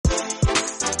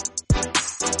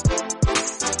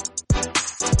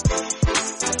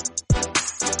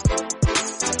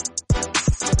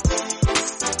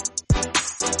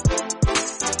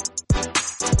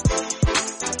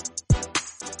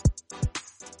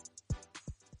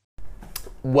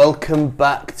Welcome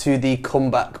back to the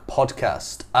Comeback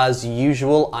Podcast. As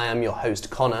usual, I am your host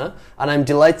Connor, and I'm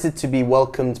delighted to be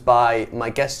welcomed by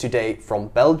my guest today from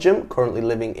Belgium, currently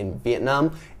living in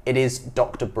Vietnam. It is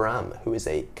Dr. Bram, who is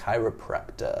a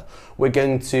chiropractor. We're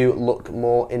going to look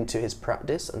more into his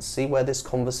practice and see where this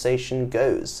conversation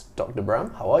goes. Dr.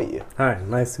 Bram, how are you? Hi,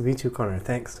 nice to meet you, Connor.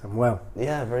 Thanks, I'm well.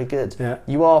 Yeah, very good. Yeah.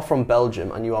 You are from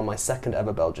Belgium, and you are my second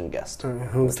ever Belgian guest.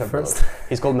 Who's the first?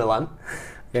 He's called Milan.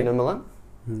 Do you know Milan?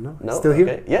 No. Still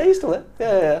here? Yeah, he's still here.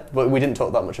 Yeah. But we didn't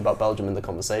talk that much about Belgium in the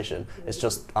conversation. It's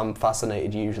just I'm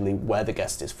fascinated usually where the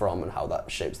guest is from and how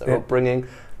that shapes their upbringing.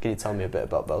 Can you tell me a bit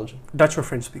about Belgium? Dutch or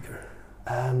French speaker?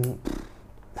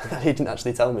 He didn't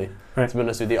actually tell me. Right. To be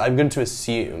honest with you, I'm going to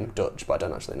assume Dutch, but I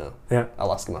don't actually know. Yeah.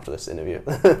 I'll ask him after this interview.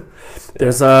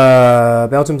 There's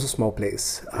Belgium's a small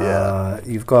place.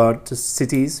 You've got the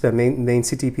cities, the main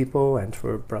city people,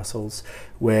 Antwerp, Brussels,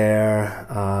 where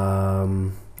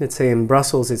let's say in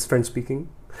Brussels it's French speaking,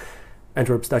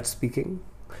 Antwerp's Dutch speaking.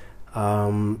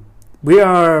 We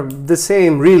are the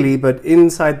same really, but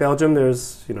inside Belgium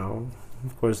there's,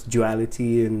 of course,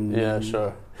 duality and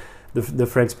sure. The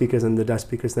French speakers and the Dutch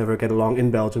speakers never get along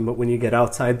in Belgium, but when you get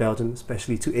outside Belgium,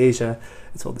 especially to Asia,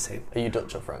 it's all the same. Are you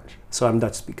Dutch or French? So I'm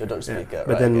Dutch speaker. You're Dutch speaker, right.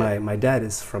 But then my dad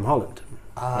is from Holland.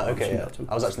 Okay, yeah.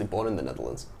 I was actually born in the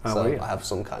Netherlands, so I have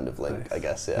some kind of link, nice. I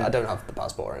guess. Yeah. I don't have the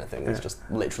passport or anything, it's just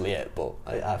literally it, but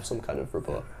I have some kind of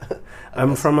rapport.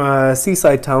 I'm from a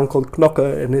seaside town called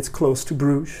Knokke, and it's close to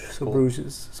Bruges, so cool.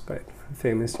 Bruges is quite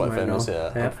famous. Quite famous,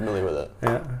 yeah. I'm familiar with it.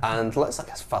 Yeah. And let's, I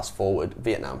guess, fast forward,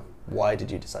 Vietnam. Why did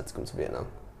you decide to come to Vietnam?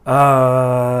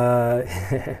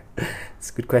 It's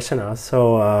a good question.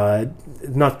 So,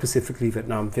 not specifically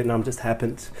Vietnam. Vietnam just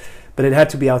happened, but it had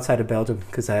to be outside of Belgium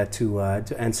because I had to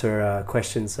answer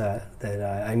questions that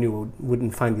I knew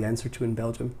wouldn't find the answer to in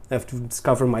Belgium. I have to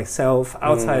discover myself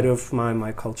outside of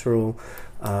my cultural,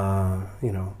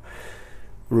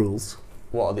 rules.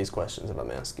 What are these questions, if I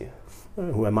may ask you?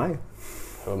 Who am I?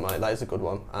 Who am I? That is a good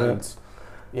one. And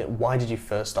why did you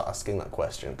first start asking that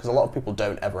question? Because a lot of people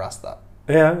don't ever ask that.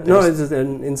 Yeah, it just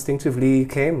instinctively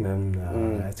came, and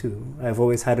I've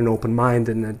always had an open mind,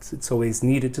 and it's always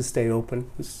needed to stay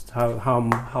open. It's how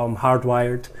I'm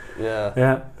hardwired. Yeah.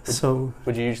 Yeah. So.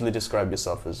 Would you usually describe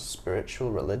yourself as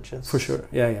spiritual, religious? For sure.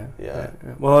 Yeah.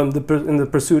 Well, in the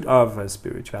pursuit of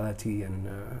spirituality and.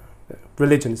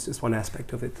 Religion is just one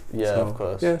aspect of it. Yeah, so, of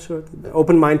course. Yeah, sure.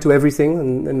 Open mind to everything,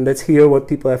 and let's hear what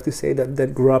people have to say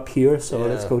that grew up here. So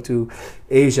let's go to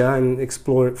Asia and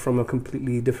explore it from a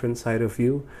completely different side of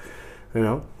view,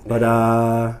 But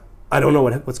I don't know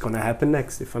what's going to happen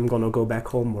next, if I'm going to go back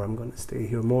home or I'm going to stay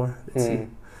here more. Let's see.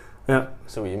 Yeah.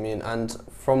 So what you mean. And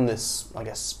from this, I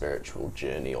guess, spiritual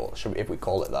journey, or if we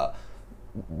call it that,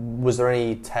 was there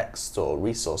any texts or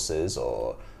resources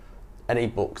or any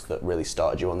books that really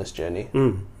started you on this journey?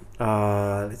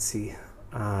 Let's see.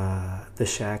 The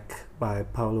Shack by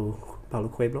Paulo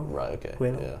Coelho. Right, okay.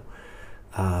 Coelho.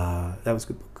 Yeah. That was a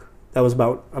good book. That was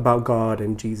about God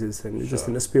and Jesus and just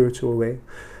in a spiritual way.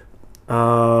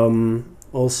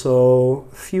 Also,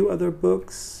 a few other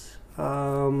books.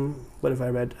 What have I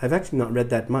read? I've actually not read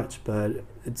that much, but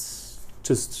it's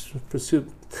just pursued.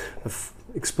 I've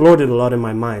explored it a lot in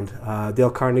my mind.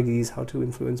 Dale Carnegie's How to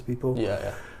Influence People.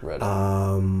 Yeah. Read it.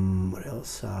 What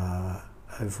else?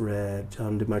 I've read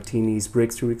John DeMartini's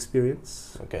Breakthrough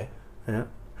Experience. Okay. Yeah.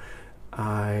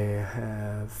 I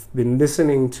have been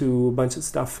listening to a bunch of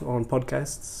stuff on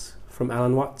podcasts from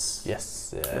Alan Watts.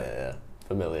 Yes. Yeah.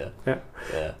 Familiar.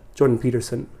 Yeah. Jordan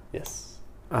Peterson. Yes.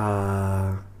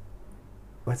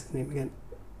 What's his name again?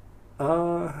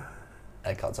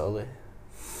 Eckhart Tolle.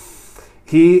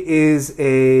 He is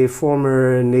a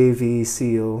former Navy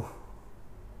SEAL.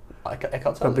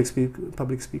 Eckhart Tolle?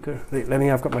 Public speaker.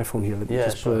 I've got my phone here. Let me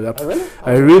just pull it up. Oh, really?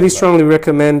 I really strongly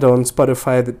recommend on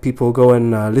Spotify that people go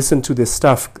and listen to this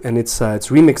stuff, and it's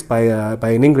remixed by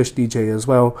an English DJ as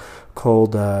well,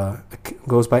 called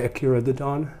goes by Akira the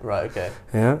Dawn. Right. Okay.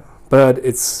 Yeah, but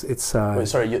it's. Wait,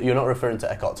 sorry, you're not referring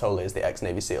to Eckhart Tolle as the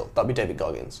ex-Navy SEAL. That'd be David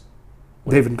Goggins.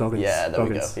 David Goggins. Yeah, there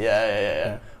we go.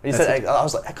 Yeah. When you said I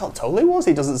was like, Eckhart Tolle was?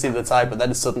 He doesn't seem the type, but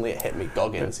then suddenly it hit me,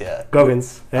 Goggins,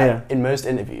 Goggins, yeah. In most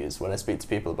interviews, when I speak to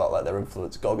people about like their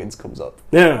influence, Goggins comes up.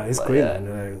 Yeah, it's great, man.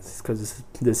 It's because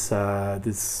this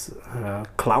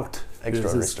clout.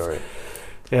 Extraordinary story.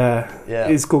 Yeah.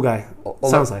 He's a cool guy.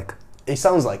 Sounds like. He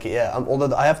sounds like it, yeah.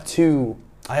 Although I have two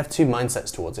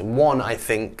mindsets towards him. One, I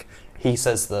think he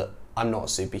says that I'm not a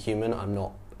superhuman, I'm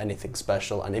not anything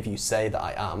special, and if you say that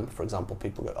I am, for example,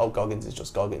 people go, oh, Goggins is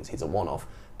just Goggins, he's a one-off,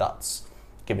 that's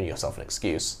giving yourself an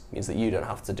excuse. It means that you don't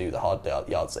have to do the hard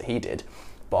yards that he did.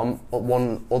 But on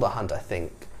one other hand, I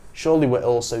think surely we're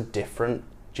all so different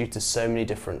due to so many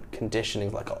different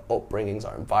conditionings, like our upbringings,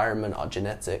 our environment, our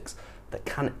genetics, that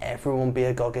can everyone be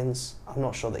a Goggins? I'm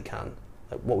not sure they can.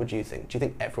 Like, what would you think? Do you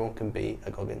think everyone can be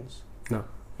a Goggins? No.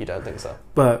 You don't think so?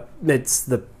 But let's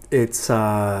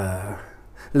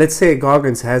say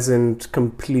Goggins hasn't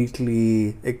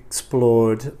completely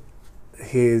explored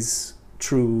his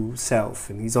true self,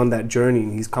 and he's on that journey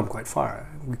and he's come quite far,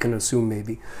 we can assume,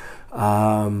 maybe.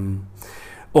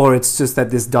 Or it's just that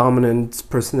this dominant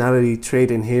personality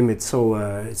trait in him, it's so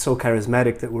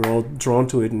charismatic that we're all drawn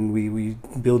to it, and we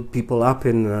build people up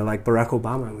in like Barack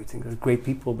Obama. We think they're great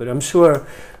people, but I'm sure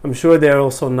they're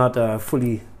also not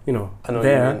fully,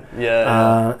 there.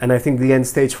 Yeah. And I think the end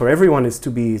stage for everyone is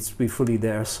to be fully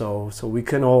there. So we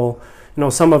can all,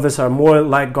 some of us are more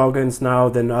like Goggins now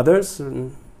than others,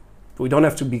 and we don't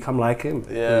have to become like him.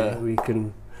 Yeah. We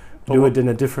can do it in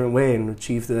a different way and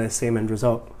achieve the same end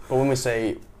result. But when we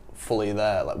say fully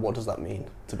there, like, what does that mean,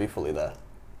 to be fully there?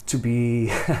 To be...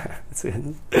 You're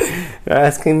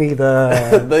asking me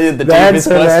the the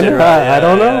answer, question, right? I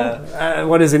don't know.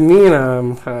 What does it mean?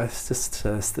 It's just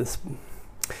this...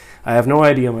 I have no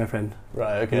idea, my friend.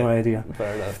 Right, okay. No idea.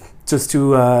 Fair enough. Just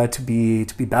to be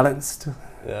balanced.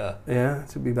 Yeah. Yeah,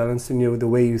 to be balanced in the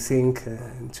way you think,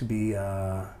 and to be...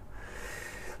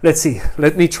 Let's see.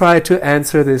 Let me try to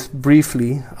answer this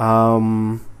briefly.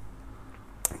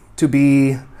 To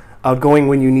be outgoing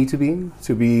when you need to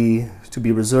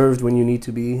be reserved when you need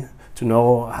to be, to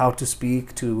know how to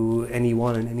speak to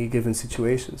anyone in any given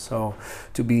situation. So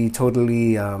to be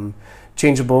totally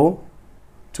changeable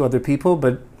to other people,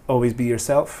 but always be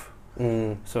yourself.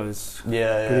 So it's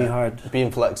pretty hard.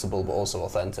 Being flexible but also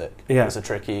authentic. Yeah. It's a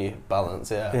tricky balance,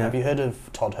 yeah. Have you heard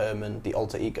of Todd Herman, the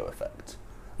alter ego effect?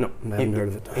 No, I haven't heard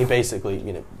of it. He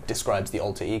basically, describes the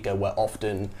alter ego, where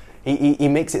often he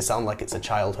makes it sound like it's a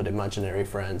childhood imaginary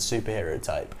friend, superhero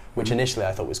type, which initially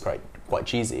I thought was quite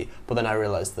cheesy, but then I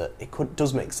realised that it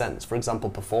does make sense. For example,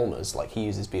 performers, like he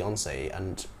uses Beyonce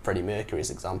and Freddie Mercury as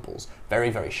examples, very,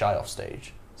 very shy off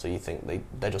stage. So you think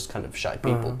they're just kind of shy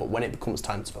people, but when it becomes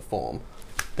time to perform,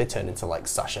 they turn into like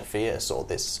Sasha Fierce, or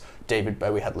this David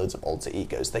Bowie had loads of alter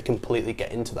egos. They completely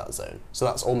get into that zone. So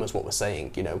that's almost what we're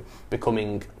saying,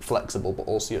 becoming flexible but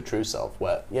also your true self,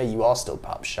 where you are still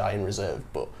perhaps shy and reserved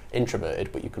but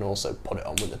introverted, but you can also put it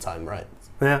on when the time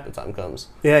the time comes.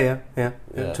 Yeah.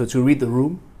 To read the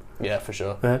room. Yeah, for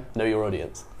sure. Yeah. Know your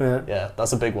audience. Yeah,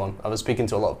 that's a big one. I was speaking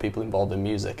to a lot of people involved in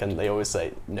music, and they always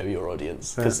say, know your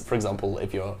audience. Because, for example,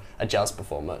 if you're a jazz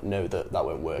performer, know that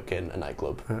won't work in a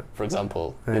nightclub, for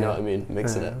example. You know what I mean?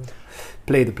 Mixing it.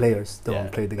 Play the players,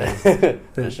 don't play the guys.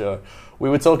 For sure. We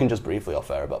were talking just briefly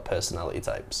off air about personality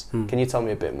types. Can you tell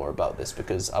me a bit more about this?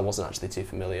 Because I wasn't actually too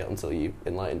familiar until you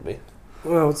enlightened me.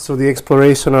 Well, so the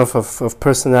exploration of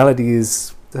personality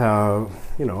is...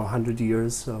 100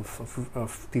 years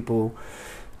of people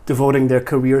devoting their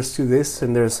careers to this,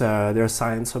 and there's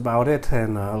science about it,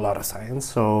 and a lot of science.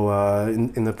 So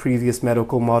in the previous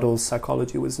medical models,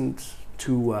 psychology wasn't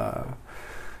too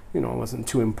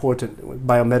important.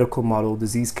 Biomedical model,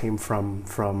 disease came from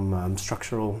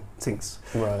structural things.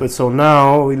 Right. But so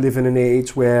now we live in an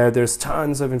age where there's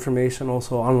tons of information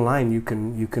also online you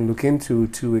can look into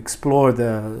to explore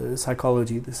the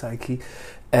psychology, the psyche.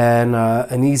 And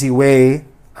an easy way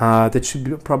that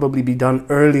should probably be done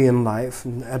early in life,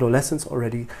 in adolescence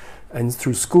already, and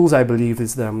through schools, I believe,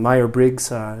 is the Myers-Briggs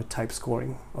type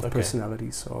scoring of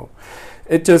personality. So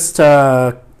it just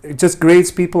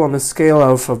grades people on a scale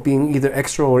of being either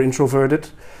extro or introverted,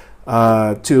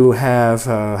 to have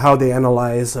how they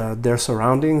analyze their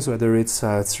surroundings, whether it's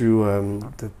through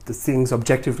the things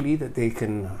objectively that they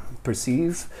can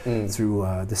perceive through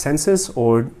the senses,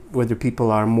 or whether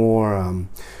people are more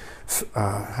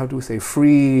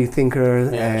free thinker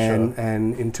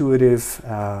and intuitive,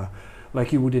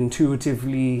 like you would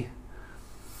intuitively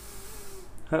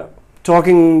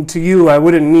talking to you, I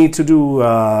wouldn't need to do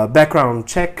a background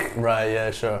check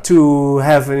to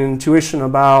have an intuition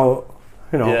about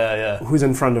who's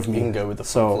in front of me. You can go with the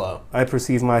flow. I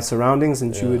perceive my surroundings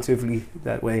intuitively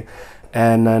that way,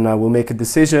 and then I will make a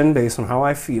decision based on how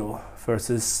I feel,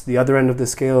 versus the other end of the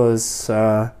scale is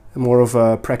more of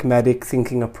a pragmatic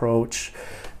thinking approach,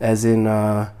 as in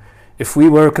if we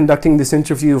were conducting this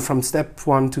interview from step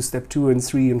 1 to step 2 and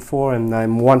 3 and 4, and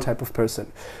I'm one type of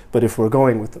person, but if we're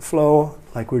going with the flow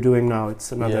like we're doing now,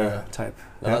 it's another type.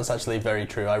 No, that's actually very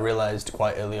true. I realised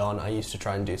quite early on, I used to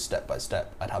try and do step by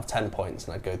step. I'd have 10 points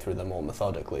and I'd go through them all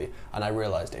methodically, and I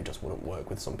realised it just wouldn't work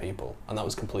with some people, and that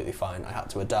was completely fine. I had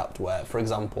to adapt, where, for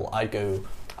example,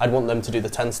 I'd want them to do the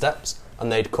 10 steps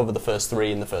and they'd cover the first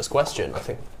 3 in the first question. I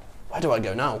think where do I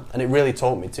go now? And it really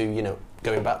taught me to, you know,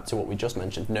 going back to what we just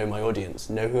mentioned, know my audience,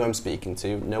 know who I'm speaking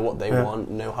to, know what they want,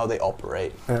 know how they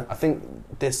operate. I think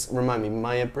this remind me,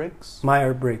 Myers-Briggs?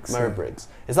 Myers-Briggs. Myers-Briggs.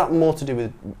 Is that more to do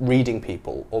with reading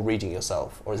people or reading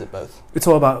yourself, or is it both? It's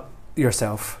all about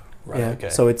yourself. Right, okay.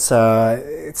 So it's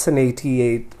an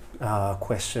 88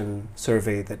 question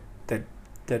survey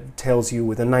that tells you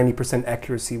with a 90%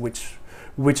 accuracy which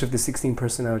of the 16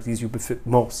 personalities you befit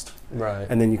most. Right.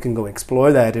 And then you can go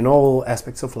explore that in all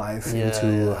aspects of life,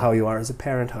 into how you are as a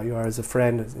parent, how you are as a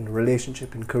friend, in a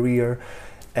relationship, in career,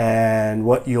 and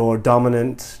what your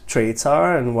dominant traits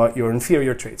are and what your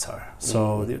inferior traits are.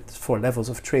 So there's 4 levels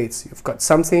of traits. You've got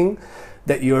something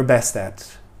that you're best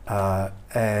at,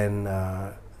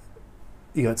 and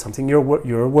you got something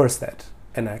you're worst at.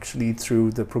 And actually,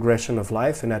 through the progression of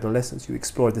life in adolescence, you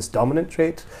explore this dominant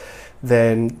trait.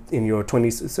 Then in your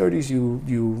 20s to 30s,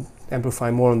 you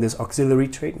amplify more on this auxiliary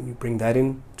trait, and you bring that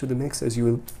into the mix as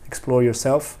you explore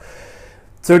yourself.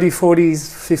 30s,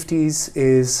 40s, 50s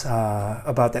is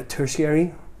about that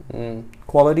tertiary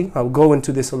quality. I'll go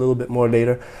into this a little bit more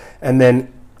later. And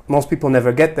then most people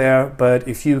never get there, but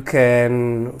if you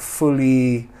can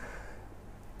fully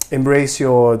embrace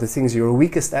the things you're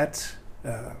weakest at,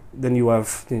 then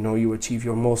you achieve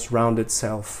your most rounded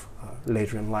self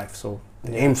later in life. So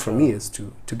the aim for me is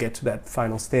to get to that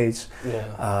final stage,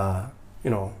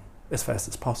 as fast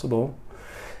as possible.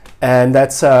 And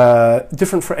that's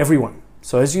different for everyone.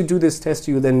 So as you do this test,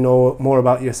 you then know more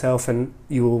about yourself, and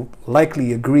you will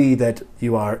likely agree that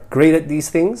you are great at these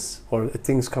things, or at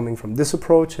things coming from this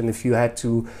approach. And if you had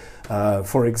to,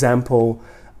 for example,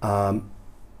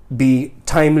 be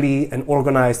timely and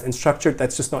organized and structured,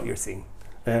 that's just not your thing.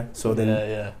 So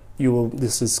then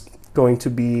this is going to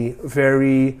be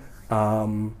very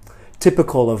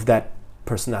typical of that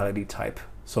personality type.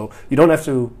 So you don't have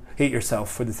to hate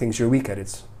yourself for the things you're weak at.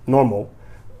 It's normal.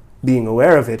 Being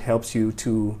aware of it helps you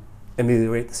to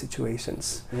ameliorate the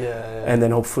situations. And then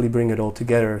hopefully bring it all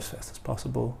together as fast as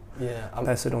possible.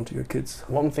 Pass it on to your kids.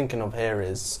 What I'm thinking of here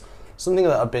is something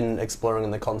that I've been exploring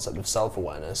in the concept of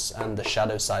self-awareness and the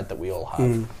shadow side that we all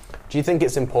have. Do you think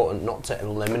it's important not to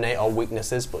eliminate our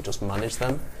weaknesses, but just manage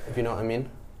them, if you know what I mean?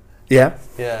 Yeah.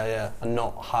 And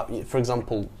not have, for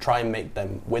example, try and make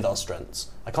them with our strengths.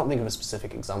 I can't think of a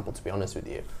specific example, to be honest with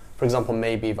you. For example,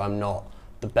 maybe if I'm not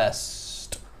the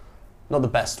best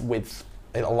with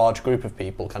a large group of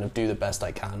people, kind of do the best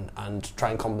I can and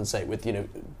try and compensate with,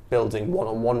 building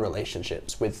one-on-one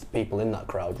relationships with people in that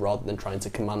crowd rather than trying to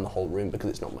command the whole room because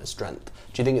it's not my strength.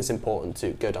 Do you think it's important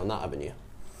to go down that avenue?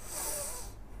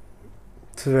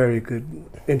 It's a very good,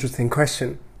 interesting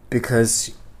question,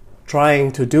 because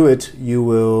trying to do it, you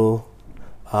will,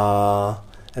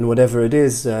 and whatever it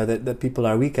is that people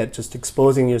are weak at, just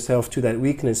exposing yourself to that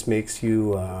weakness makes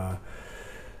you,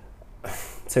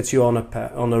 sets you on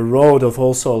a road of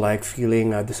also like feeling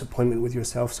disappointment with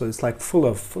yourself. So it's like full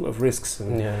of risks.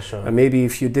 And maybe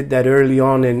if you did that early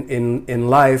on in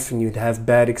life and you'd have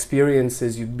bad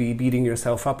experiences, you'd be beating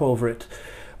yourself up over it.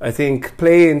 I think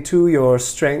play into your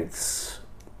strengths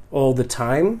all the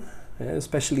time,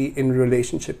 especially in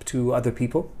relationship to other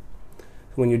people.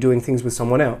 When you're doing things with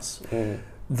someone else,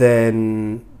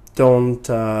 then don't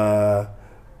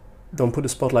put a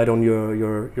spotlight on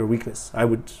your weakness. I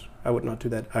would not do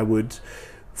that. I would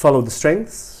follow the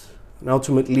strengths, and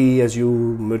ultimately, as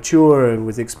you mature and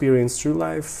with experience through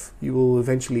life, you will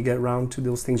eventually get around to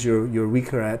those things you're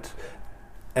weaker at,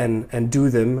 and do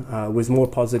them with more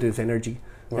positive energy.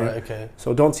 Right. Okay.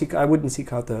 So I wouldn't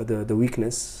seek out the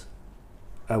weakness.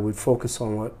 I would focus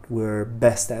on what we're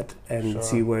best at and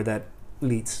see where that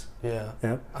leads. Yeah.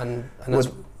 And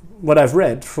what I've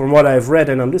read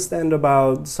and understand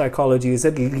about psychology is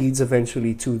that it leads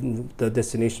eventually to the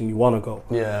destination you want to go.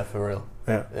 Yeah, for real.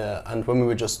 Yeah. And when we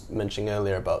were just mentioning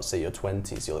earlier about, say, your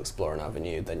 20s, you'll explore an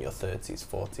avenue, then your 30s,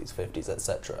 40s, 50s,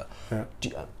 etc.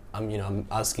 I'm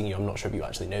asking you, I'm not sure if you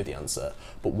actually know the answer,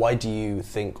 but why do you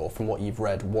think, or from what you've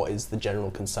read, what is the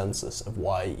general consensus of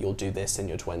why you'll do this in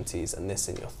your 20s and this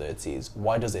in your 30s?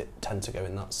 Why does it tend to go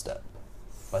in that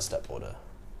step-by-step order?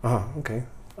 Okay.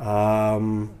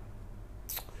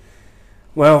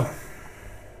 Well,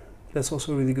 that's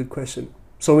also a really good question.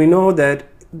 So we know that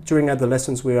during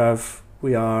adolescence we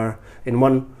are in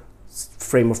one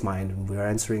frame of mind, and we are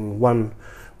answering one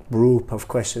group of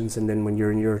questions, and then when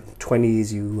you're in your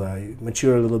 20s you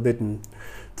mature a little bit, and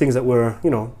things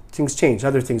things change,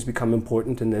 other things become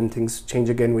important, and then things change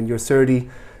again when you're 30,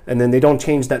 and then they don't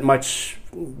change that much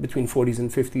between 40s and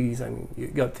 50s. I mean, you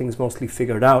got things mostly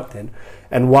figured out then.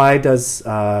 And why does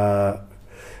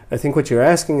I think what you're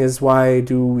asking is, why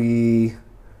do we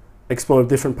explore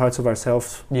different parts of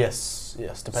ourselves. Yes,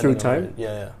 depending Through on time?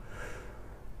 Yeah.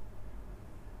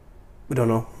 We don't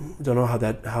know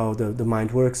how the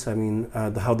mind works. I mean,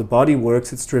 how the body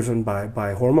works. It's driven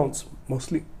by hormones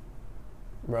mostly.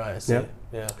 Right. I see.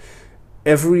 Yeah.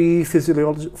 Every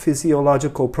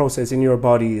physiological process in your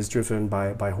body is driven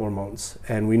by hormones,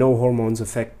 and we know hormones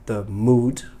affect the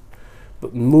mood,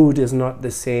 but mood is not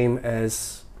the same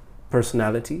as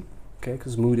personality. Okay,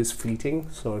 because mood is fleeting.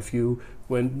 So if you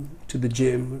went to the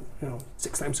gym,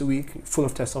 6 times a week, full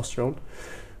of testosterone,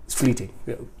 it's fleeting.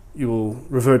 You will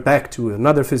revert back to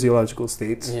another physiological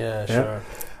state. Yeah, sure.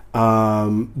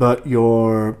 But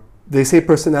they say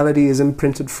personality is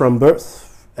imprinted from birth,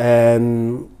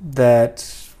 and that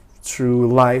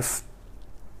through life,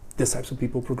 these types of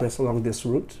people progress along this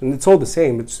route. And it's all the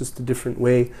same, it's just a different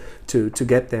way to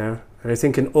get there. And I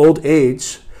think in old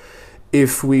age,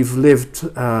 if we've lived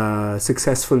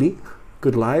successfully,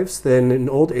 good lives, then in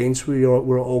old age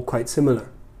we're all quite similar.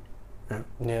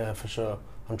 Yeah, for sure.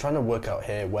 I'm trying to work out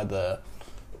here whether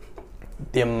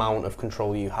the amount of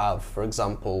control you have, for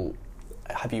example,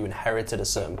 have you inherited a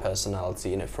certain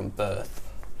personality from birth,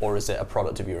 or is it a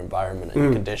product of your environment and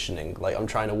your conditioning? Like, I'm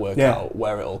trying to work out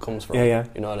where it all comes from. Yeah.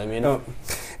 You know what I mean? Oh.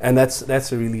 And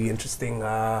that's a really interesting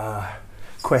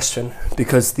question,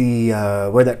 because the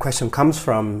where that question comes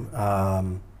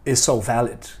from is so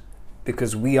valid,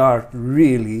 because we are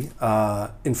really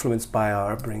influenced by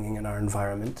our upbringing and our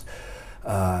environment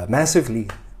massively,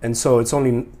 and so it's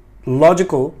only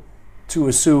logical to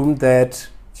assume that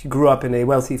if you grew up in a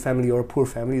wealthy family or a poor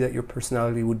family, that your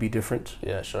personality would be different.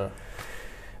 Yeah, sure.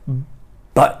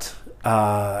 But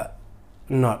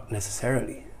not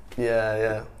necessarily.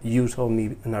 Yeah. You told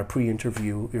me in our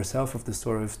pre-interview yourself of the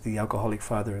story of the alcoholic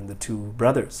father and the 2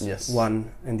 brothers. Yes.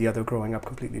 One and the other growing up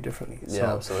completely differently.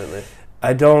 Yeah, absolutely.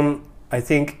 I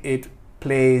think it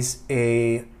plays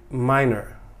a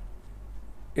minor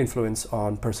influence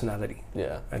on personality.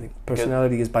 Yeah. I think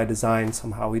personality is by design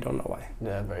somehow, we don't know why.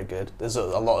 Yeah, very good. There's a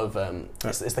lot of,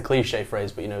 it's the cliche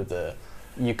phrase, but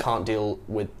you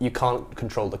can't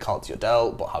control the cards you're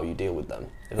dealt, but how you deal with them.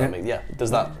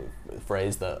 There's that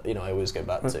phrase that I always go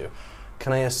back to.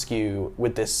 Can I ask you,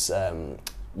 with this,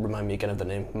 remind me again of the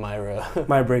name, Myra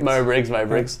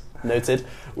Briggs. Noted.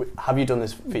 Have you done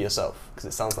this for yourself? Because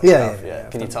it sounds like you have. Yeah.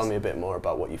 Can you tell me a bit more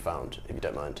about what you found, if you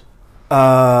don't mind?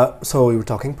 So we were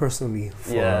talking personally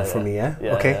for me, yeah?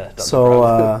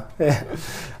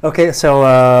 Okay.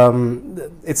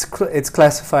 It's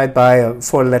classified by a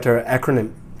 4-letter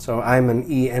acronym. So I'm an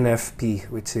ENFP,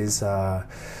 which is an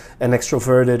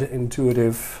extroverted,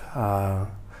 intuitive,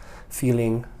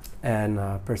 feeling and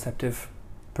perceptive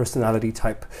personality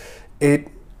type. It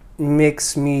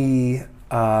makes me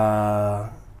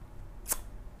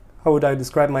how would I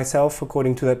describe myself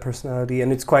according to that personality?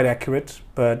 And it's quite accurate,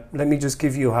 but let me just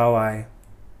give you how I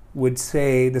would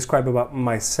describe about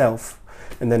myself.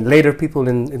 And then later people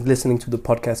in listening to the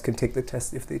podcast can take the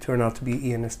test. If they turn out to be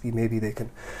ENFP, maybe they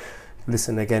can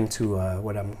listen again to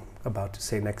what I'm about to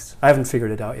say next. I haven't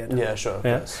figured it out yet. Yeah, sure.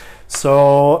 Yeah.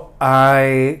 So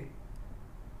I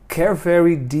care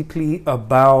very deeply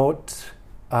about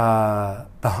the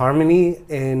harmony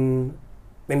in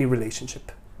any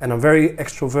relationship. And I'm very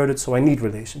extroverted, so I need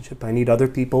relationship. I need other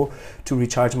people to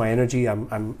recharge my energy.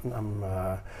 I'm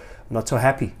not so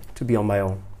happy to be on my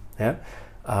own. Yeah.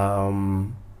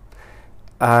 I'm.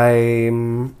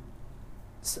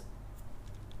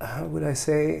 How would I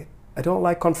say? I don't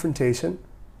like confrontation,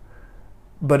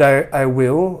 but I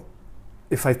will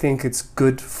if I think it's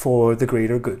good for the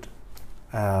greater good.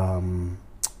 I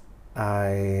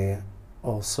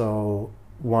also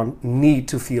need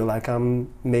to feel like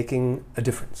I'm making a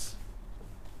difference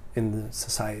in the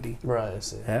society. Right, I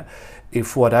see. Yeah?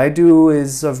 If what I do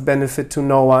is of benefit to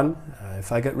no one,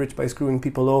 if I get rich by screwing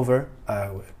people over,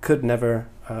 I could never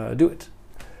do it.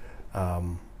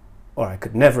 Or I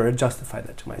could never justify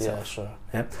that to myself. Yeah, sure.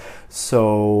 Yeah?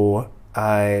 So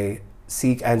I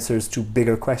seek answers to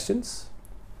bigger questions.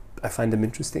 I find them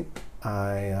interesting.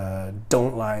 I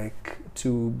don't like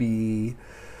to be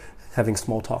having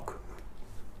small talk.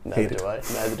 Neither do I.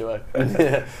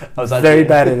 Yeah. I was very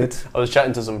bad at it. I was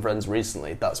chatting to some friends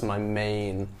recently. That's my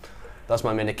main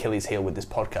Achilles heel with this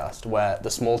podcast, where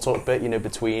the small talk bit,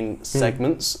 between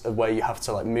segments of where you have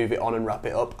to move it on and wrap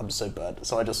it up, I'm so bad.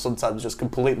 So I just sometimes just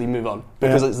completely move on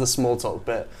because it's the small talk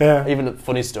bit. Yeah. Even a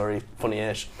funny story,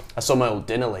 funny-ish. I saw my old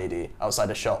dinner lady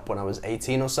outside a shop when I was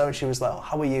 18 or so, and she was like, "Oh,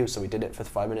 how are you?" So we did it for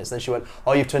 5 minutes. Then she went,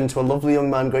 "Oh, you've turned into a lovely young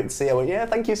man. Great to see you." I went, "Yeah,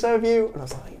 thank you, so have you." And I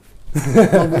was like,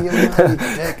 lovely young man, you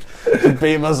dick.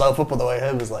 beating myself up on the way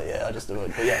home. I was like, yeah, I just do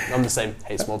it. But yeah, I'm the same.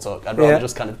 Hate small talk. I'd rather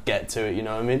just kind of get to it. You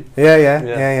know what I mean?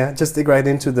 Yeah. Just dig right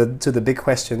into the big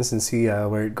questions and see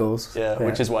where it goes. Yeah,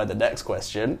 which is why the next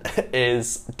question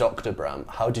is Dr. Bram.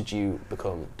 How did you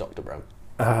become Dr. Bram?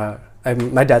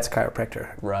 My dad's a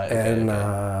chiropractor. Right. Okay, and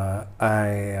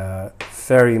I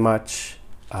very much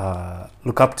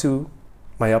look up to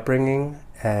my upbringing,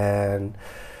 and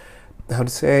how to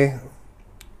say,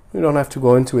 we don't have to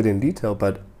go into it in detail,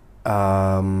 but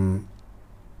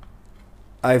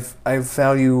I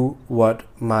value what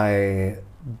my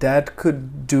dad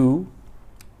could do,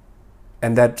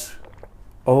 and that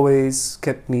always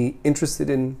kept me interested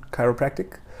in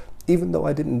chiropractic, even though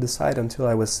I didn't decide until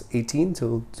I was 18,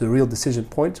 till the real decision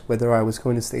point, whether I was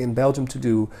going to stay in Belgium to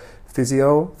do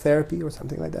physiotherapy or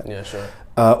something like that. Yeah, sure.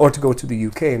 Or to go to the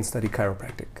UK and study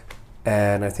chiropractic.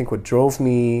 And I think what drove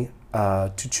me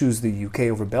to choose the UK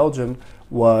over Belgium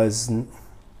was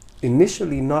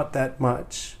initially not that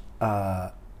much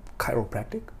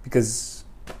chiropractic, because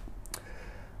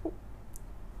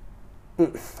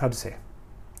how to say,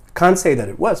 can't say that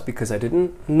it was, because I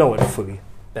didn't know it fully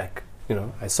back.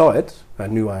 I saw it, I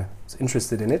knew I was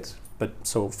interested in it, but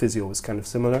so physio was kind of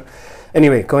similar.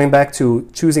 Anyway, going back to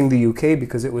choosing the UK,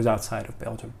 because it was outside of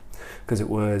Belgium, because it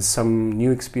was some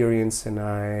new experience, and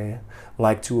I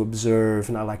like to observe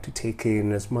and I like to take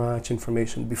in as much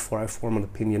information before I form an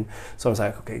opinion. So I was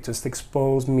like, okay, just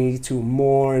expose me to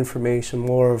more information,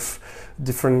 more of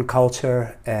different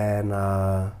culture, and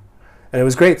it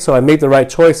was great. So I made the right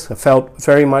choice. I felt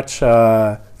very much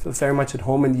at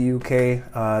home in the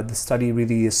UK. The study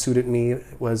really suited me.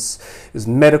 It was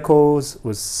medical, it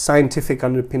was scientific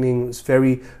underpinning. It was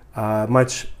very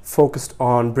much focused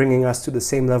on bringing us to the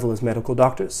same level as medical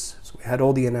doctors. So we had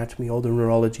all the anatomy, all the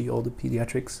neurology, all the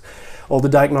pediatrics, all the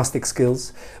diagnostic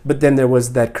skills. But then there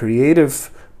was that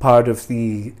creative part of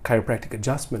the chiropractic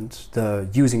adjustment, the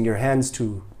using your hands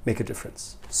to make a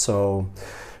difference. So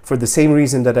for the same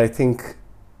reason that I think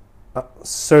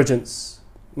surgeons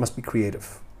must be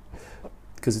creative,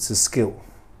 because it's a skill.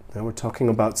 Now we're talking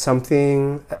about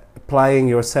something, applying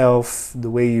yourself the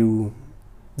way you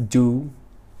do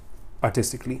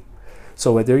artistically.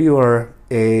 So whether you are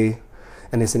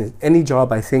and it's in any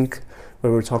job, I think,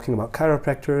 where we're talking about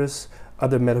chiropractors,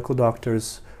 other medical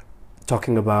doctors,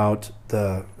 talking about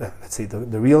the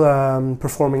real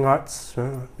performing arts,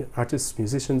 artists,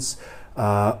 musicians,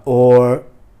 or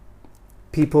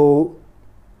people,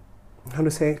 how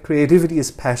to say, creativity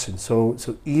is passion. So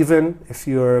even if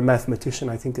you're a mathematician,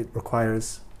 I think it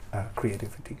requires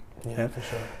creativity. Yeah, for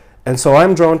sure. And so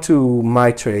I'm drawn to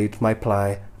my trade, my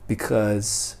ply,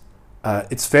 because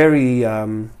it's very,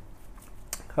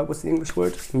 what's the English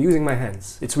word? I'm using my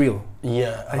hands. It's real.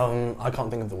 Yeah, I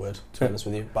can't think of the word, to be honest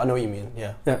with you, but I know what you mean,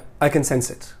 yeah. Yeah, I can sense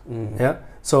it. Mm-hmm. Yeah.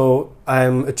 So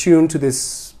I'm attuned to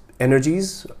this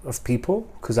energies of people,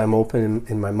 because I'm open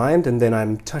in my mind, and then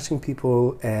I'm touching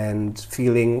people and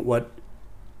feeling what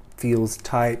feels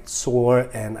tight, sore,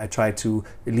 and I try to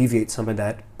alleviate some of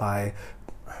that by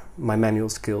my manual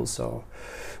skills. So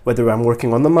whether I'm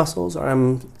working on the muscles or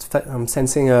I'm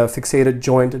sensing a fixated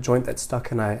joint, a joint that's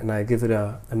stuck, and I give it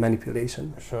a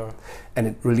manipulation. Sure. And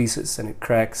it releases and it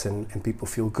cracks, and people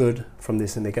feel good from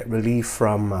this, and they get relief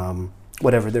from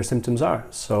whatever their symptoms are.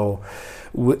 So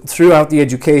throughout the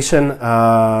education,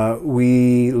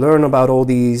 we learn about all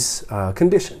these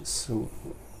conditions,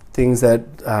 things that,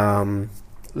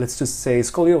 let's just say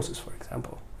scoliosis, for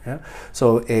example. Yeah.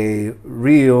 So a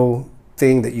real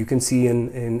thing that you can see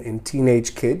in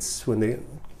teenage kids when they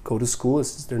go to school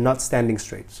is they're not standing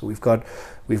straight. So we've got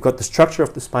the structure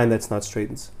of the spine that's not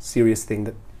straight. It's a serious thing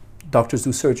that doctors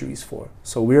do surgeries for.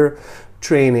 So we're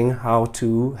training how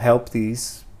to help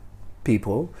these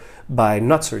people by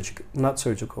not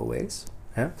surgical ways.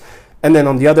 Yeah? And then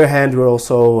on the other hand, we're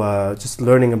also just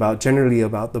learning generally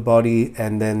about the body,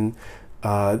 and then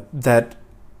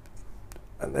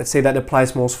let's say that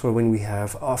applies most for when we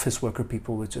have office worker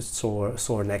people with just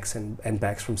sore necks and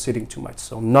backs from sitting too much.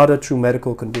 So not a true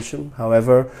medical condition.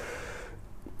 However,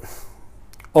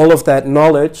 all of that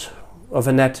knowledge of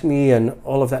anatomy and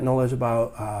all of that knowledge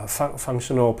about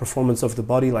functional performance of the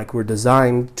body, like we're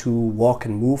designed to walk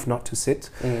and move, not to sit.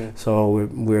 So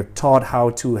we're taught how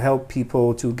to help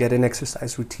people to get an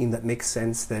exercise routine that makes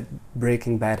sense, that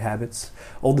breaking bad habits,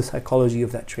 all the psychology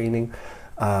of that training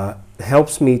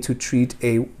helps me to treat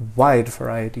a wide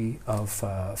variety of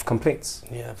complaints.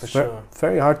 Yeah, for sure.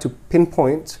 Very hard to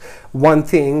pinpoint one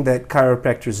thing that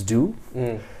chiropractors do.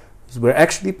 We're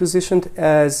actually positioned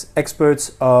as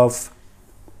experts of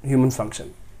human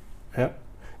function, yeah,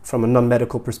 from a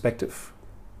non-medical perspective.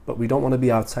 but we don't want to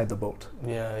be outside the boat.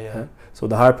 Yeah. So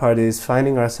the hard part is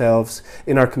finding ourselves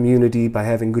in our community by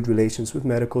having good relations with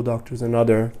medical doctors and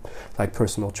other, like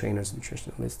personal trainers,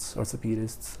 nutritionists,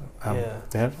 orthopedists.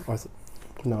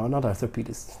 No, not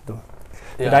orthopedists.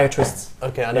 Podiatrists.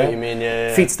 Okay, I know what you mean.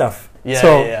 Yeah. Feet stuff.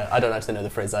 Yeah. I don't actually know the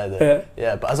phrase either.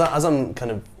 Yeah, but as I'm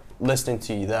kind of listening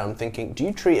to you there, I'm thinking, do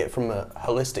you treat it from a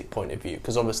holistic point of view?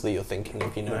 Because obviously you're thinking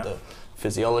of, the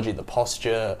physiology, the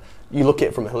posture. You look at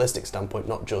it from a holistic standpoint,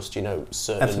 not just, certain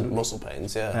Absolutely. muscle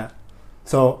pains. Yeah.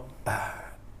 So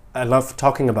I love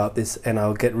talking about this, and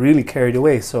I'll get really carried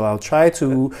away. So I'll try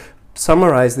to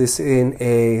summarize this in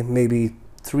a maybe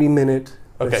 3-minute.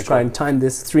 Let's try and time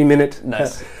this 3-minute.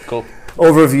 Nice. Cool.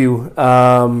 Overview.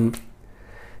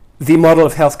 The model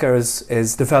of healthcare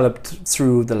is developed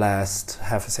through the last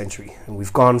half a century. And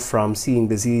we've gone from seeing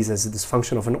disease as a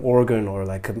dysfunction of an organ or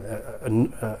like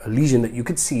a lesion that you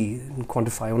could see and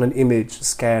quantify on an image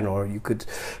scan, or you could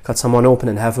cut someone open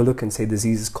and have a look and say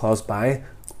disease is caused by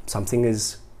something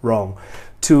is wrong,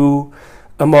 to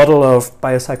a model of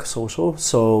biopsychosocial.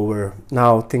 So we're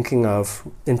now thinking of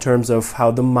in terms of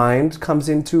how the mind comes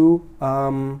into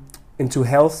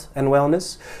health and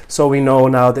wellness. So we know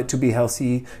now that to be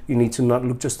healthy, you need to not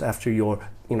look just after your,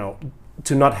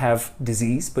 to not have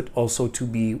disease, but also to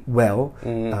be well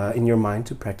in your mind,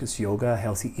 to practice yoga,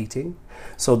 healthy eating.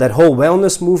 So that whole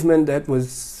wellness movement that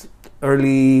was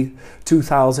early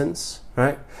 2000s,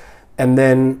 right? And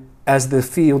then as the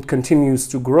field continues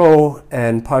to grow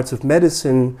and parts of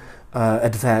medicine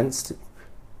advanced,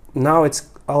 now it's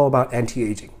all about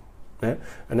anti-aging. Right?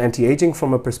 And anti-aging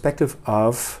from a perspective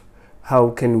of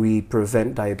how can we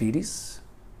prevent diabetes?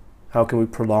 How can we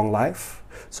prolong life?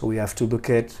 So we have to look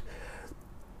at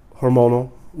hormonal,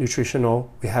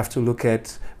 nutritional. We have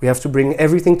to bring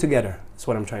everything together. That's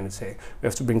what I'm trying to say. We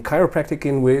have to bring chiropractic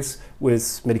in with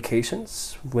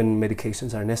medications when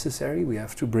medications are necessary. We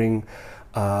have to bring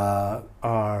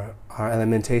our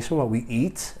alimentation, what we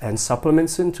eat, and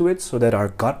supplements into it so that our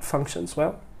gut functions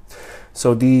well.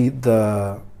 So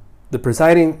the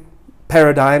presiding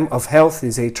paradigm of health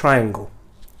is a triangle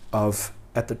of,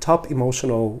 at the top,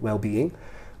 emotional well-being,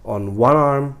 on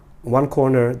one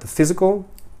corner the physical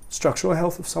structural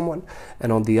health of someone,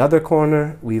 and on the other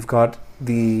corner we've got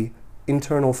the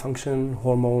internal function,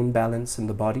 hormone balance in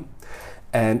the body,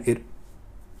 and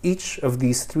each of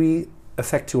these three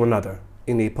affect to another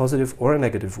in a positive or a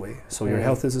negative way. So your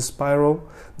health is a spiral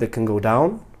that can go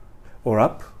down or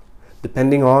up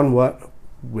depending on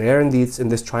where in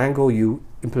this triangle you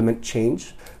implement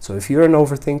change. So if you're an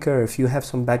overthinker, if you have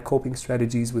some bad coping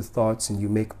strategies with thoughts and you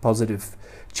make positive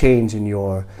change in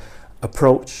your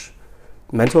approach,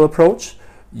 mental approach,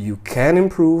 you can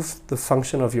improve the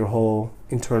function of your whole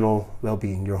internal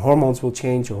well-being. Your hormones will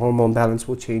change, your hormone balance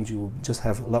will change, you will just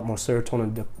have a lot more serotonin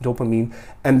and dopamine,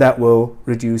 and that will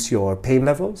reduce your pain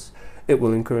levels. It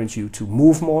will encourage you to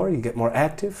move more, you get more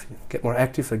active.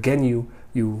 Again,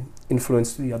 you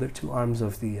influence the other two arms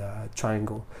of the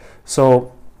triangle.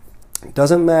 So it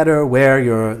doesn't matter where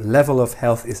your level of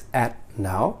health is at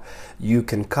now, you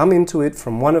can come into it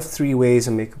from one of three ways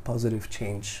and make a positive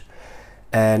change.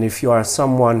 And if you are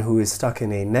someone who is stuck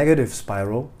in a negative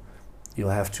spiral, you'll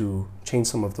have to change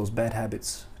some of those bad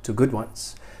habits to good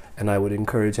ones. And I would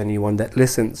encourage anyone that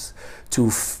listens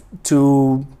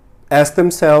to ask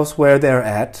themselves where they're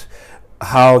at,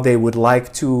 how they would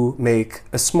like to make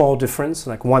a small difference,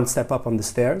 like one step up on the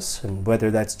stairs, and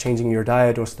whether that's changing your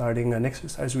diet or starting an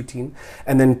exercise routine,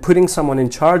 and then putting someone in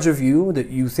charge of you that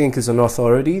you think is an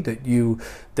authority, that you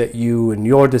in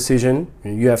your decision,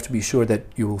 you have to be sure that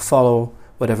you will follow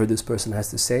whatever this person has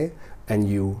to say, and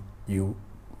you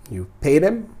pay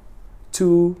them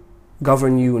to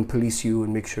govern you and police you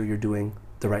and make sure you're doing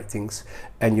the right things.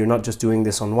 And you're not just doing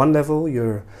this on one level,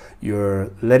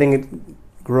 you're letting it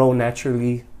grow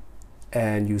naturally,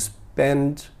 and you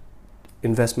spend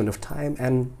investment of time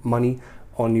and money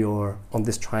on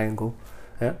this triangle,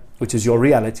 which is your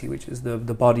reality, which is the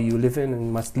body you live in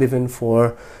and must live in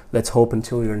for, let's hope,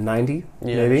 until you're 90,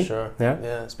 maybe. Sure.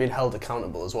 Yeah, it's being held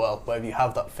accountable as well. Where if you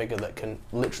have that figure that can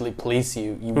literally police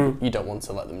you, you don't want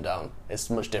to let them down. It's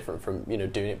much different from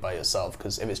doing it by yourself,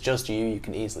 because if it's just you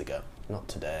can easily go, not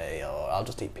today, or I'll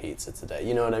just eat pizza today.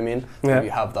 You know what I mean? Yeah. If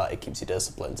you have that, it keeps you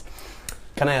disciplined.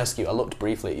 Can I ask you, I looked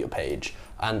briefly at your page,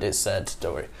 and it said,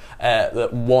 don't worry, that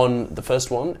the first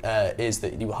one is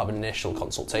that you will have an initial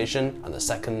consultation, and the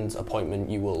second appointment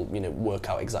you will work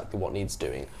out exactly what needs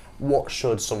doing. What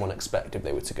should someone expect if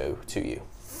they were to go to you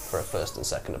for a first and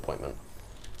second appointment?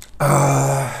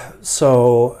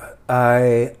 So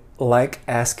I like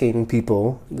asking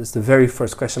people, this is the very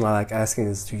first question I like asking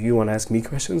is, do you want to ask me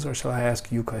questions or shall I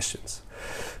ask you questions?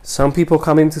 Some people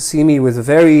come in to see me with a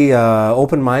very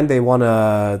open mind. They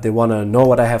wanna know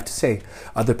what I have to say.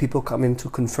 Other people come in to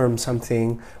confirm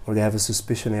something, or they have a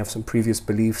suspicion. They have some previous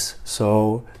beliefs.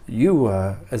 So you,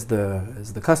 as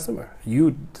the customer,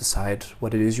 you decide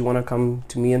what it is you want to come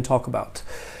to me and talk about.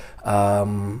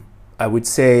 I would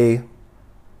say,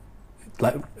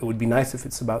 like, it would be nice if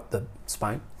it's about the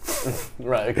spine.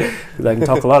 Right, okay. Because I can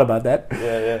talk a lot about that.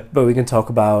 Yeah. But we can talk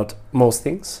about most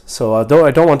things. So I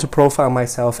don't want to profile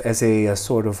myself as a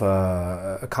sort of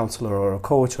a counselor or a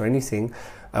coach or anything.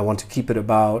 I want to keep it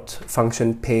about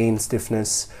function, pain,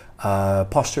 stiffness,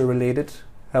 posture-related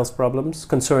health problems,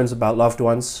 concerns about loved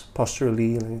ones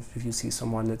posturally. If you see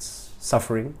someone that's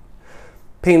suffering,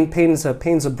 pain's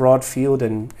a broad field,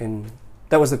 and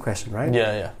that was the question, right?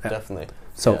 Yeah, definitely.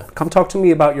 So come talk to me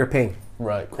about your pain.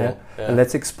 Right, cool. Yeah. And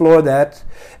let's explore that,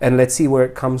 and let's see where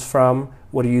it comes from.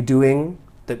 What are you doing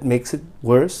that makes it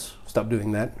worse? Stop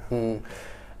doing that.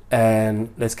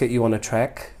 And let's get you on a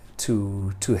track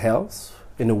to health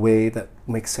in a way that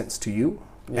makes sense to you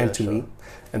and to me.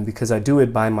 And because I do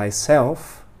it by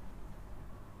myself,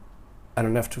 I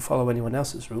don't have to follow anyone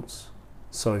else's rules.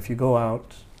 So if you go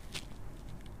out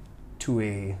to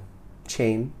a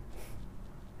chain,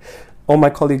 all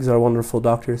my colleagues are wonderful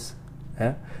doctors,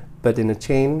 but in a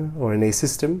chain or in a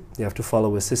system, you have to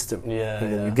follow a system.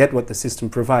 And you get what the system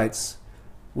provides.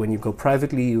 When you go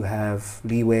privately, you have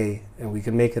leeway, and we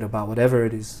can make it about whatever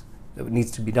it is that needs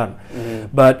to be done.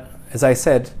 But as I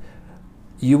said,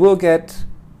 you will get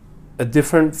a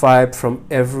different vibe from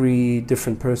every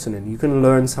different person, and you can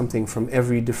learn something from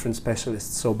every different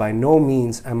specialist. So by no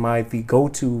means am I the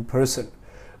go-to person,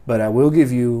 but I will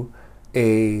give you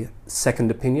a second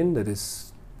opinion that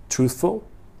is truthful.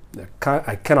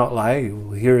 I cannot lie. You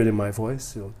will hear it in my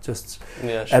voice. You'll just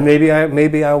and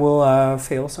maybe I will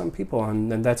fail some people,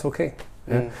 and that's okay.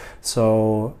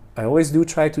 So I always do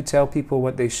try to tell people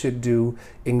what they should do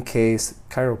in case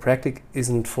chiropractic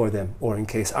isn't for them, or in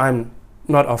case I'm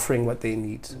not offering what they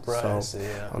need. Right, so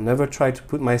I'll never try to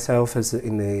put myself as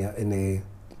in a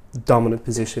dominant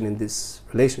position in this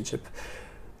relationship.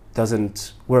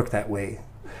 Doesn't work that way.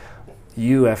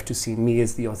 You have to see me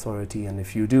as the authority, and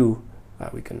if you do,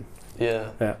 we can.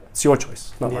 It's your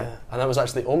choice, not mine. And that was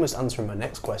actually almost answering my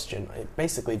next question. It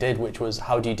basically did, which was,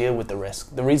 how do you deal with the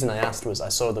risk? The reason I asked was I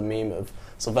saw the meme of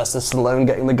Sylvester Stallone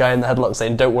getting the guy in the headlock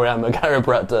saying, "Don't worry, I'm a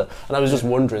chiropractor," and I was just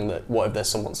wondering that what if there's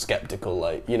someone skeptical,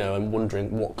 like, you know, I'm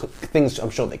wondering what things.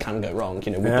 I'm sure they can go wrong,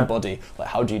 you know, with the body. Like,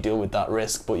 how do you deal with that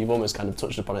risk? But you've almost kind of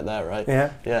touched upon it there, right?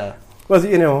 Yeah. Well,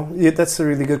 you know, that's a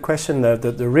really good question.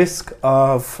 The risk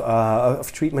of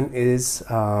treatment is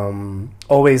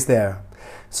always there.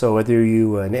 So whether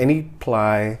you, in any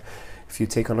ply, if you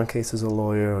take on a case as a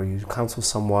lawyer or you counsel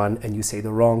someone and you say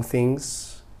the wrong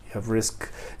things, you have risk.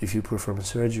 If you perform a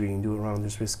surgery and do it wrong,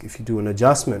 there's risk. If you do an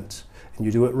adjustment and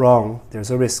you do it wrong,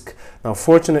 there's a risk. Now,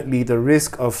 fortunately, the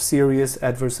risk of serious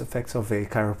adverse effects of a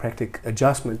chiropractic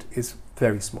adjustment is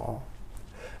very small.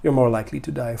 You're more likely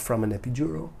to die from an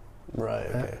epidural. Right,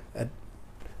 okay.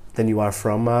 Than you are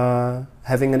from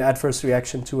having an adverse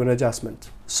reaction to an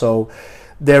adjustment. So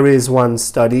there is one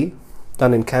study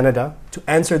done in Canada to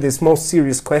answer this most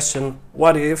serious question: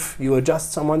 what if you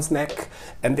adjust someone's neck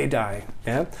and they die?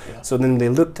 So then they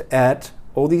looked at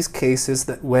all these cases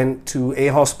that went to a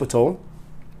hospital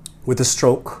with a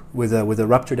stroke, with a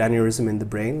ruptured aneurysm in the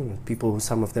brain, people,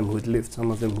 some of them who had lived,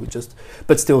 some of them who just,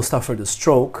 but still suffered a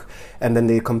stroke, and then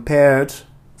they compared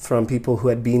from people who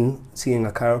had been seeing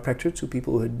a chiropractor to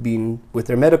people who had been with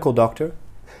their medical doctor,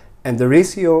 and the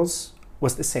ratios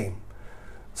was the same.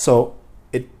 So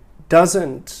it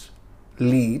doesn't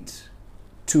lead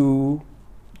to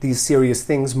these serious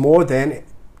things more than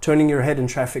turning your head in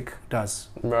traffic does.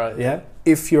 Right.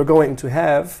 If you're going to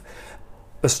have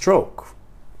a stroke,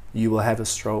 you will have a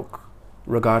stroke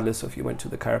regardless if you went to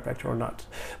the chiropractor or not.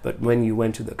 But when you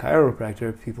went to the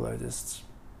chiropractor, people are just,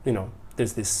 you know,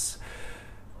 there's this,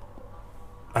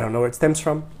 I don't know where it stems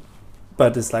from,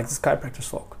 but it's like this chiropractor's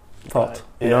fault. Right.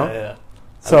 You know? Yeah.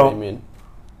 So, I know what you mean.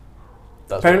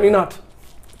 Apparently not.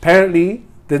 Apparently,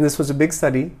 then this was a big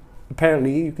study.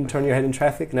 Apparently, you can turn your head in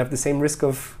traffic and have the same risk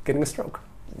of getting a stroke.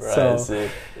 Right, so I see.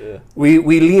 Yeah. We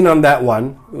lean on that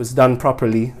one. It was done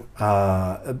properly,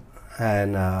 and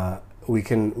we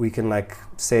can like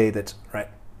say that, right,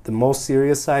 the most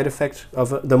serious side effect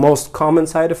of the most common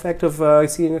side effect of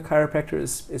seeing a chiropractor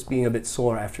is being a bit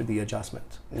sore after the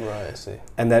adjustment. Right, I see.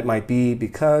 And that might be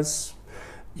because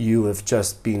you have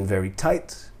just been very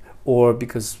tight, or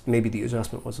because maybe the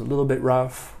adjustment was a little bit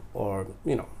rough, or,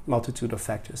 you know, multitude of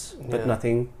factors, but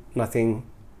nothing nothing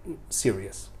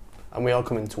serious. And we are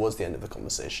coming towards the end of the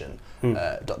conversation,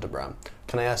 Dr. Bram.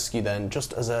 Can I ask you then,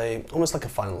 just as almost like a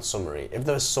final summary, if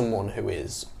there's someone who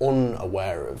is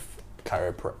unaware of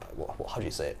how do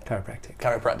you say it?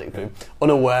 Chiropractic,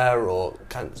 unaware or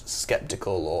kind of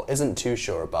skeptical or isn't too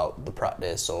sure about the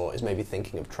practice or is maybe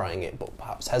thinking of trying it but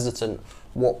perhaps hesitant,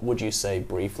 what would you say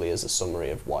briefly as a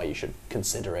summary of why you should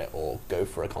consider it or go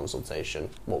for a consultation?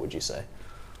 What would you say?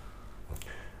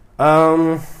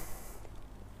 Well,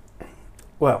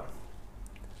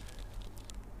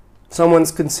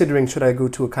 someone's considering, should I go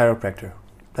to a chiropractor?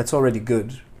 That's already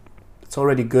good. It's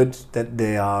already good that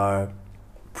they are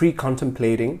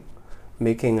pre-contemplating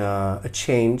making a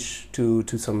change to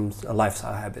a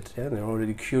lifestyle habit. Yeah? They're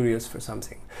already curious for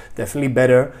something. Definitely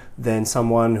better than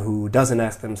someone who doesn't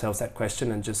ask themselves that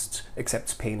question and just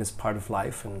accepts pain as part of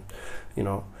life, and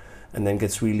and then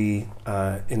gets really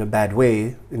in a bad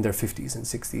way in their 50s and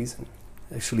 60s, and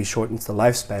actually shortens the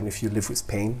lifespan if you live with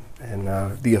pain and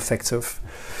the effects of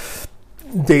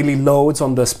daily loads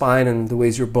on the spine and the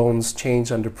ways your bones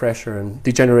change under pressure and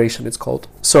degeneration, it's called.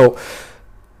 So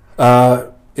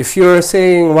if you're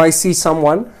saying why see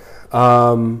someone,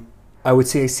 I would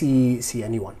say see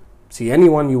anyone. See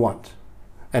anyone you want.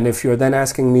 And if you're then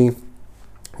asking me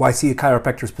why see a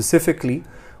chiropractor specifically,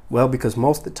 well, because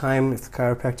most of the time if the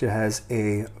chiropractor has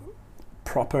a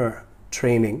proper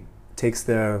training, takes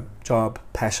their job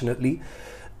passionately,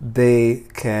 they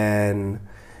can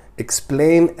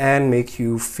explain and make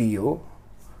you feel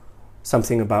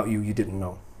something about you didn't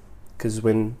know. Because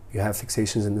when you have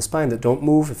fixations in the spine that don't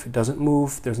move, if it doesn't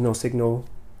move, there's no signal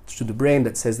to the brain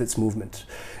that says it's movement.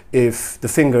 If the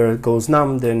finger goes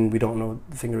numb, then we don't know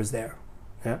the finger is there.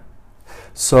 Yeah.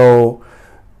 So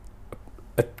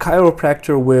a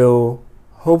chiropractor will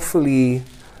hopefully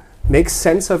make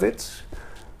sense of it,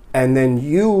 and then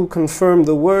you confirm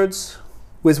the words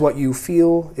with what you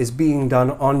feel is being done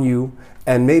on you,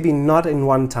 and maybe not in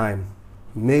one time.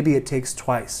 Maybe it takes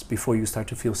twice before you start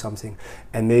to feel something,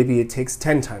 and maybe it takes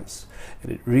 10 times.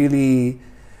 And it really,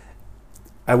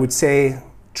 I would say,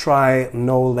 try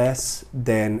no less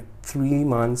than 3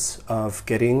 months of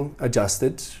getting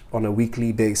adjusted on a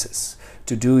weekly basis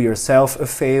to do yourself a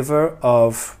favor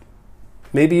of,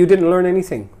 maybe you didn't learn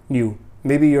anything new.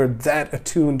 Maybe you're that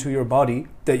attuned to your body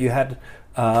that you had,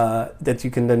 that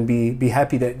you can then be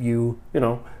happy that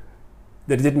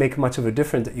that it didn't make much of a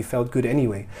difference, that you felt good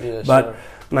anyway. Yeah, but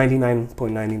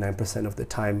 99.99% of the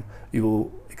time you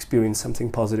will experience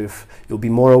something positive. You'll be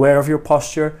more aware of your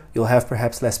posture, you'll have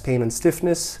perhaps less pain and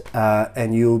stiffness,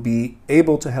 and you'll be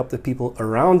able to help the people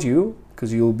around you,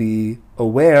 because you'll be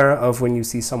aware of when you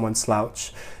see someone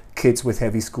slouch, kids with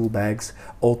heavy school bags,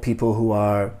 old people who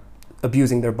are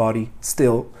abusing their body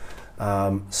still.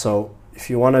 So if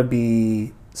you want to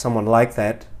be someone like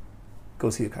that, go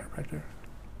see a chiropractor.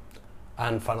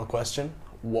 And final question,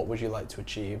 what would you like to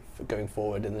achieve going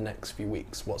forward in the next few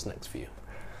weeks? What's next for you?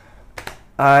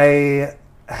 I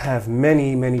have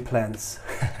many, many plans.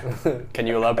 Can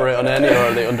you elaborate on any, or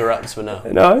are they under wraps for now?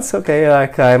 No, it's okay.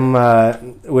 Like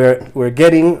we're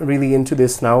getting really into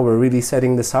this now. We're really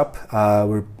setting this up.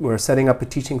 We're setting up a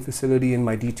teaching facility in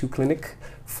my D2 clinic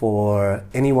for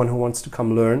anyone who wants to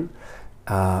come learn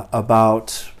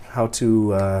about how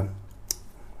to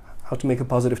make a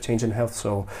positive change in health.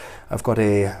 So I've got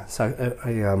a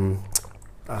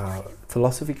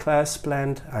philosophy class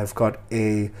planned. I've got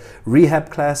a rehab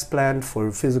class planned for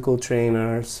physical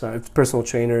trainers, personal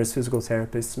trainers, physical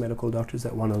therapists, medical doctors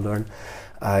that want to learn.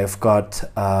 I've got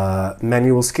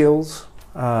manual skills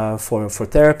for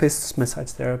therapists,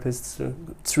 massage therapists.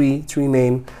 Three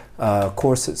main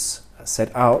courses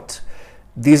set out.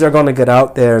 These are going to get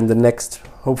out there in the next,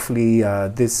 hopefully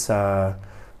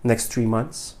next 3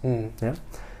 months. Yeah.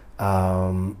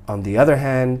 On the other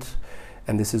hand,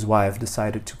 and this is why I've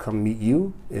decided to come meet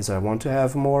you, is I want to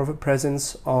have more of a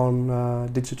presence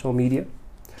on digital media.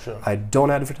 Sure. I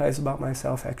don't advertise about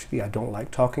myself, actually. I don't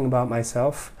like talking about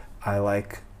myself. I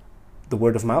like the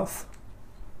word of mouth,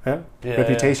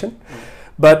 reputation. Yeah.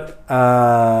 But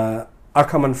our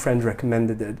common friend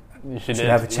recommended that you should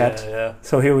have a chat. Yeah.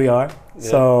 So here we are.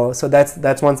 Yeah. So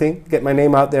that's one thing. Get my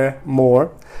name out there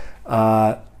more.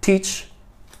 Teach,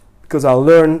 because I'll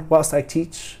learn whilst I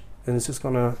teach, and it's just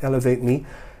going to elevate me,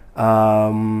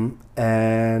 and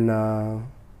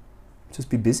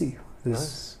just be busy.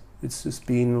 Nice. It's just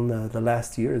been the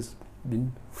last year has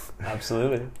been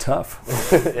absolutely tough.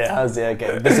 It has, yeah.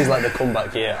 Okay. This is like the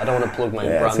comeback year. I don't want to plug my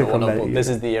brand. This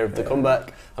is the year of the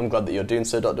comeback. I'm glad that you're doing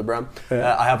so, Dr. Bram.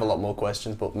 Yeah. I have a lot more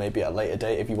questions, but maybe at a later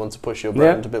date, if you want to push your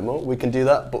brand a bit more, we can do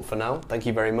that. But for now, thank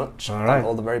you very much. All right. And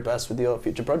all the very best with your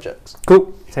future projects.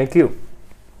 Cool. Thank you.